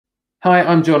Hi,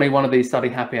 I'm Johnny, one of the Study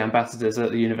Happy ambassadors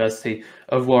at the University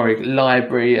of Warwick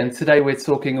Library, and today we're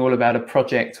talking all about a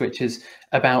project which is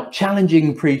about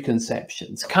challenging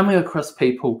preconceptions, coming across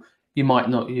people you might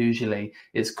not usually.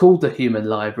 It's called the Human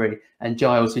Library, and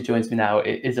Giles, who joins me now,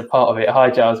 is a part of it.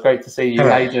 Hi, Giles, great to see you. Hello.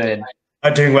 How you doing?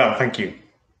 I'm doing well, thank you.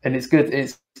 And it's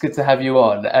good to have you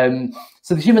on.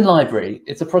 So the Human Library,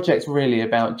 it's a project really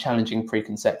about challenging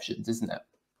preconceptions, isn't it?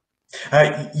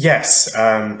 Yes,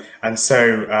 and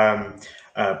so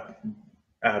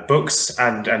books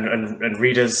and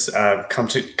readers come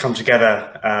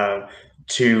together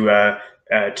to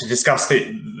discuss the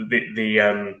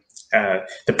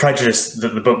prejudice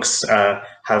that the books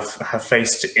have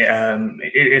faced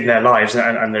in their lives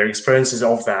and their experiences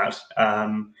of that.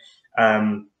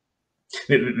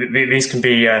 These can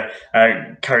be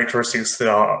characteristics that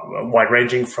are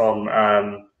wide-ranging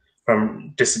from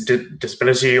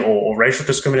disability or racial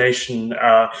discrimination,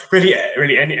 really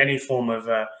any form of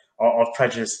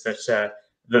prejudice that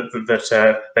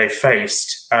they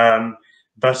faced.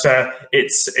 But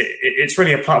it's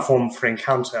really a platform for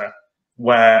encounter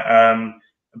where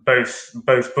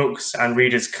both books and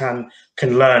readers can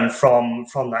learn from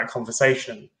that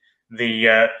conversation.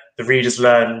 The readers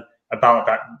learn about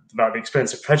the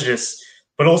experience of prejudice,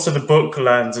 but also the book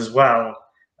learns as well.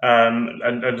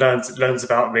 And learns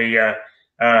about the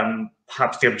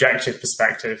perhaps the objective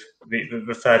perspective,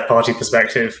 the third party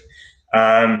perspective,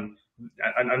 and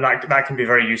that can be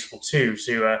very useful too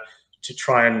to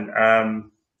try and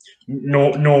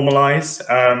normalize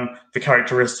the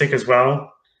characteristic as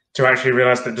well, to actually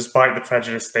realize that despite the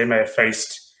prejudice they may have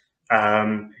faced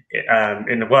in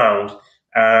the world,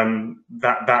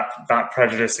 that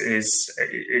prejudice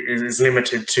is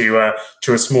limited to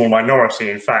a small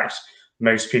minority. In fact,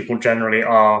 most people generally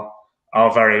are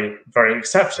very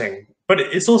accepting. But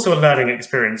it's also a learning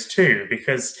experience too,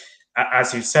 because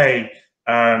as you say,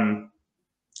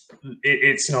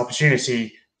 it's an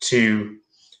opportunity to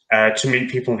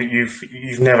meet people that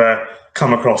you've never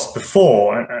come across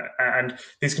before, and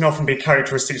these can often be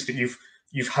characteristics that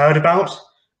you've heard about,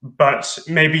 but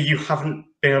maybe you haven't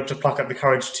been able to pluck up the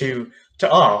courage to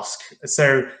ask.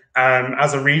 So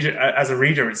as a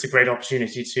reader, it's a great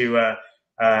opportunity to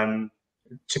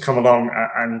come along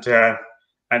and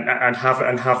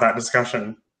have that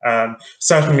discussion.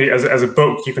 Certainly, as a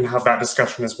book, you can have that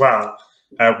discussion as well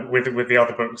with the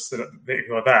other books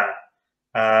who are there.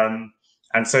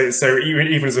 And so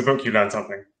even as a book, you learn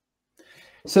something.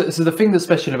 So the thing that's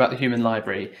special about the Human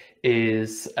Library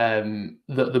is that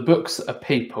the books are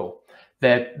people.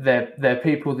 They're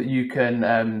people that you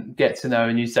can get to know,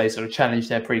 and you say sort of challenge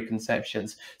their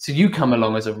preconceptions. So you come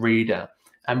along as a reader,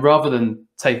 and rather than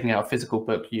taking out a physical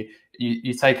book,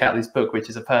 you take out this book, which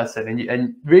is a person,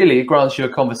 and really it grants you a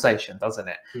conversation, doesn't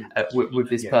it, with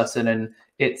this person, and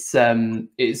it's an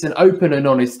open and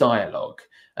honest dialogue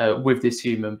with this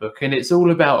human book, and it's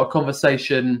all about a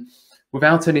conversation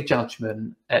without any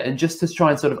judgment, and just to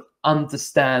try and sort of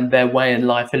understand their way in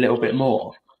life a little bit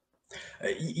more.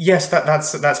 Yes,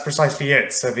 that's precisely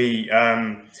it. So the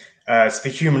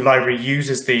Human Library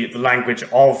uses the language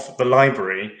of the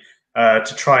library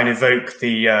to try and evoke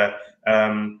the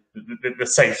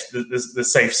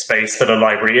safe space that a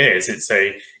library is. It's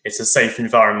a safe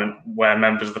environment where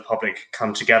members of the public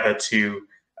come together to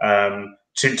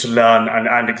learn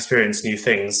and experience new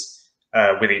things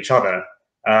with each other.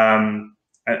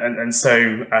 And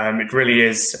so it really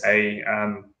is a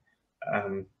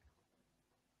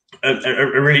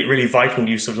really vital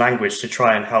use of language to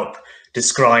try and help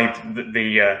describe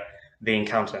the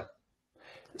encounter.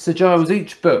 So Giles,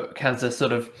 each book has a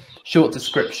sort of short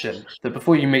description that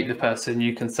before you meet the person,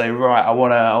 you can say, right, I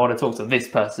want to talk to this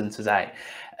person today.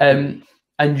 And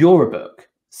you're a book.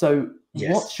 So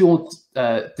Yes. What's your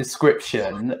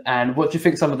description, and what do you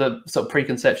think some of the sort of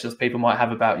preconceptions people might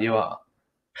have about you are?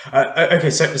 Okay,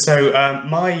 so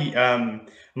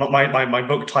my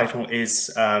book title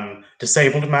is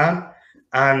Disabled Man,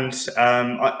 and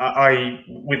I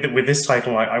with this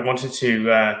title I wanted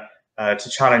to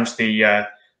challenge the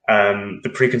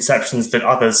preconceptions that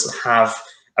others have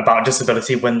about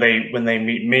disability when they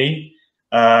meet me,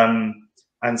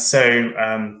 and so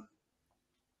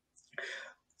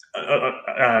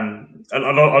a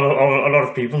lot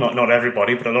of people, not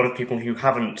everybody, but a lot of people who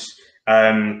haven't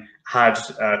had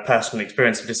personal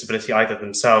experience of disability, either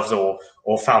themselves or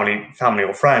family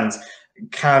or friends,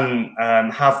 can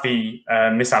have the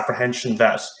misapprehension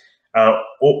that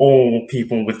all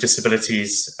people with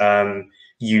disabilities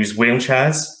use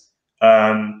wheelchairs,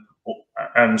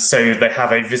 so they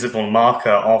have a visible marker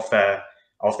of their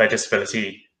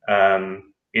disability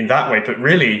in that way. But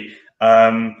really,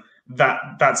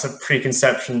 that's a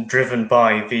preconception driven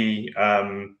by the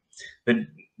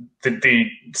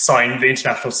sign, the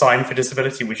international sign for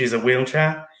disability, which is a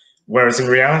wheelchair, whereas in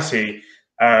reality,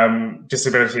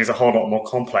 disability is a whole lot more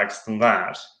complex than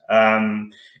that.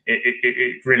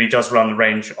 It really does run the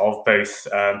range of both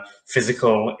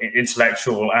physical,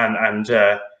 intellectual, and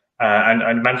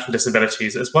mental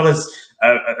disabilities, as well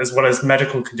as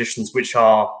medical conditions which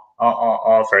are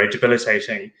very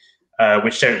debilitating,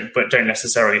 which don't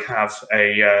necessarily have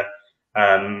an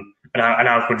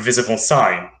outward visible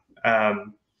sign.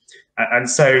 And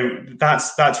so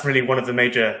that's really one of the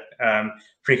major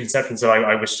preconceptions that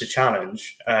I wish to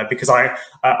challenge, because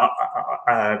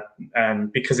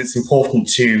because it's important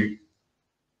to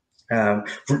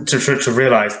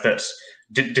realise that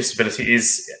disability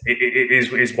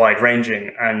is wide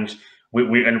ranging, and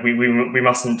we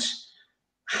mustn't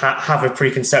have a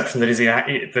preconception that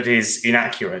is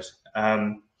inaccurate.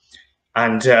 And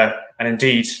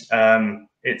indeed,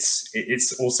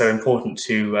 it's also important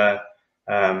to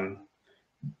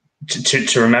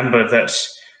remember that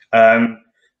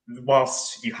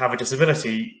whilst you have a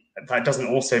disability, that doesn't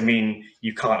also mean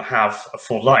you can't have a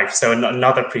full life. So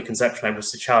another preconception I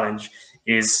wish to challenge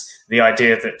is the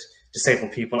idea that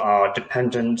disabled people are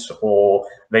dependent, or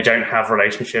they don't have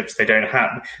relationships, they don't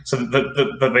have, so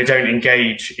that they don't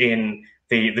engage in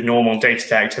the normal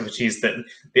day-to-day activities that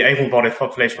the able-bodied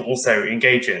population also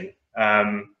engage in.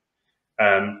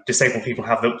 Disabled people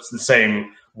have the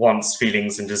same wants,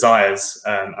 feelings, and desires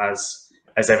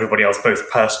as everybody else, both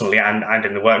personally and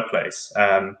in the workplace.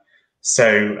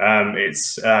 So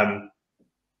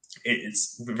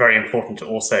it's very important to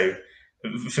also,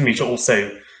 for me, to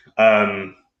also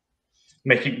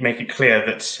make it clear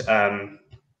that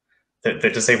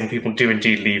that disabled people do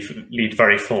indeed lead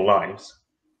very full lives.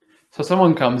 So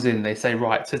someone comes in, they say,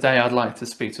 right, today I'd like to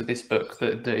speak to this book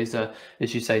that is a,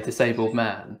 as you say, disabled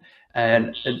man,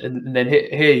 and then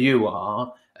here you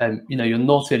are. You know, you're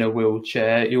not in a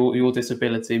wheelchair. Your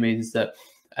disability means that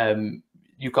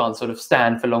you can't sort of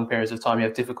stand for long periods of time. You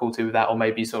have difficulty with that, or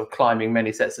maybe sort of climbing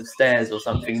many sets of stairs or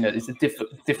something. That is a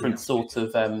different sort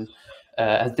of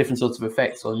has different sorts of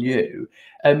effects on you.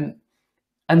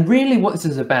 And really what this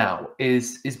is about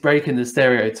is breaking the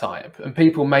stereotype. And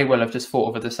people may well have just thought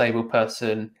of a disabled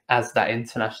person as that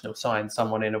international sign,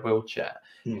 someone in a wheelchair.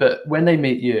 But when they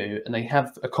meet you and they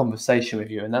have a conversation with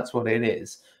you, and that's what it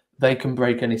is, they can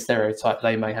break any stereotype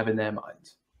they may have in their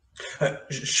mind.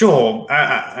 Sure,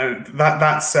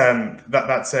 that's a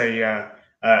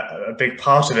big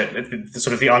part of it.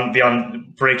 Sort of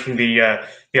breaking the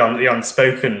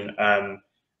unspoken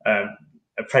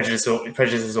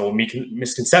prejudices or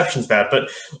misconceptions there,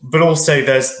 but also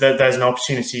there's an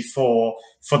opportunity for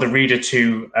the reader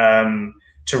to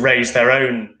raise their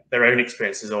own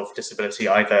experiences of disability,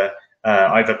 either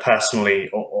personally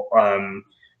or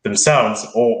themselves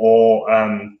or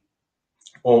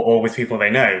with people they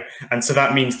know. And so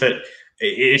that means that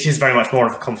it is very much more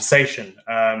of a conversation.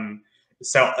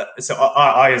 So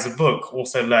I as a book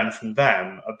also learn from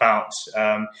them about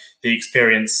the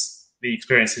experiences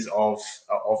of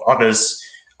others,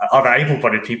 other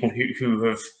able-bodied people who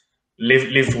have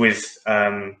lived with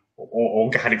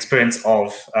or had experience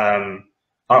of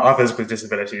others with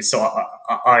disabilities. So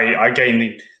I gain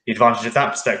the advantage of that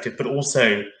perspective, but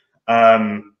also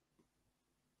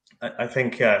I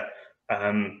think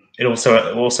it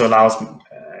also allows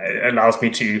me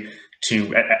to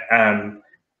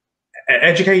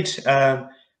educate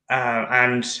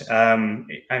and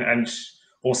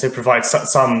also provide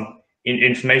some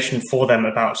information for them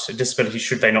about disability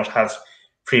should they not have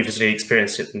previously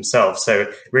experienced it themselves.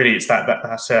 So really, it's that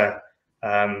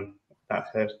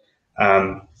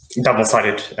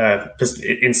double-sided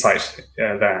insight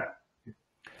there.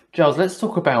 Giles, let's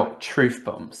talk about truth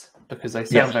bombs, because they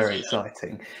sound very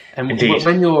exciting. And Indeed.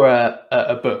 When you're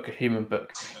a book, a human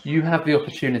book, you have the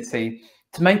opportunity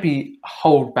to maybe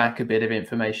hold back a bit of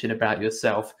information about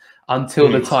yourself until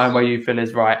the time where you feel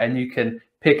is right, and you can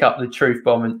pick up the truth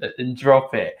bomb and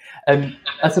drop it. And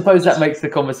I suppose that makes the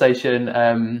conversation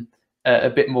a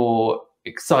bit more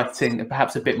exciting and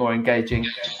perhaps a bit more engaging,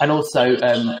 and also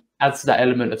adds to that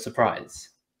element of surprise.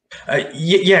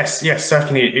 Yes,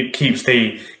 certainly it keeps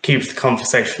the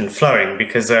conversation flowing,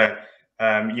 because you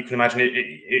can imagine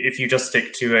if you just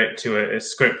stick to a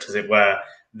script, as it were,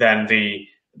 then the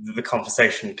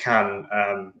conversation can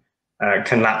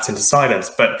lapse into silence.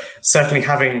 But certainly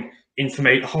holding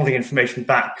information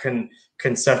back can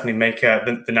certainly make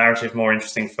the narrative more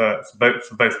interesting for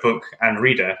both book and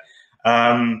reader.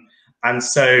 And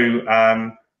so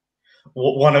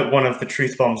one of the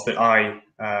truth bombs that I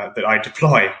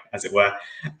deploy, as it were,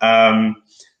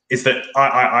 is that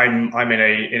I'm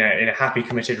in a happy,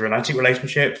 committed romantic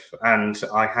relationship, and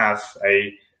I have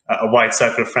a wide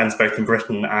circle of friends both in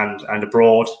Britain and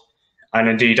abroad, and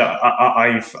indeed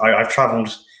I've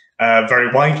travelled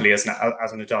very widely as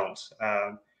an adult,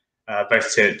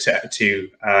 both to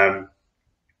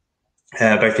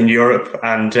both in Europe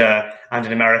and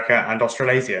in America and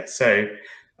Australasia. So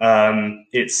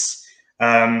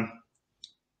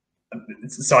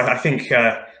so I think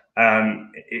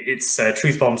it's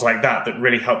truth bombs like that that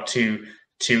really help to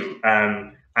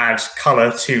add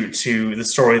colour to the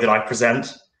story that I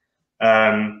present.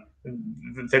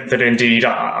 That indeed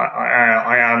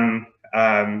I am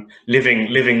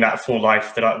living that full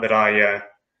life that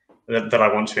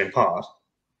I want to impart.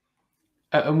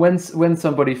 And when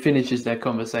somebody finishes their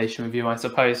conversation with you, I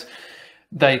suppose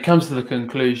they come to the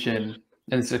conclusion,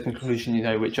 and it's a conclusion, you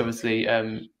know, which obviously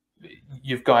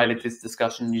you've guided this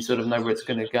discussion, you sort of know where it's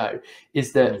going to go,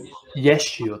 is that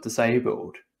yes, you're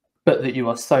disabled, but that you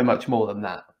are so much more than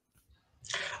that.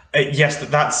 Yes,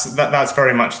 that's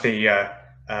very much the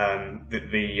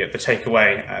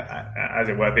takeaway, as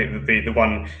it were,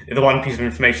 the one piece of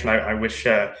information I wish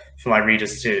for my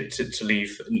readers to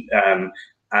leave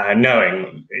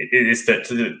knowing is that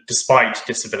despite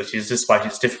disabilities, despite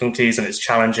its difficulties and its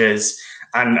challenges,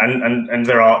 and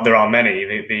there are many,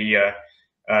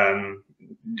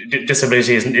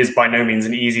 disability is by no means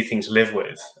an easy thing to live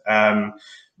with,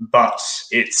 but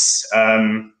it's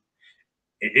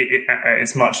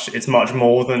much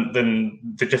more than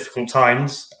the difficult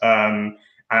times and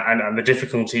the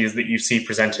difficulties that you see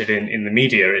presented in the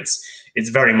media. It's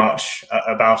very much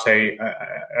about a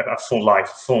full life,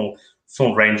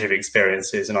 full range of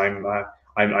experiences, and I'm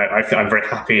very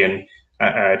happy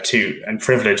and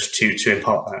privileged to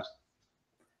impart that.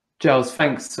 Giles,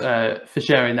 thanks for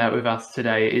sharing that with us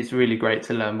today. It's really great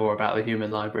to learn more about the Human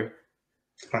Library.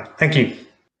 All right, thank you.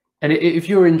 And if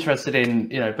you're interested in,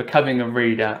 you know, becoming a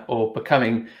reader or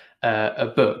becoming a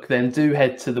book, then do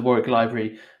head to the Warwick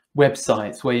Library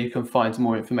website, where you can find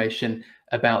more information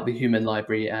about the Human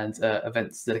Library and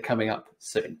events that are coming up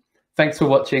soon. Thanks for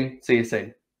watching. See you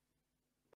soon.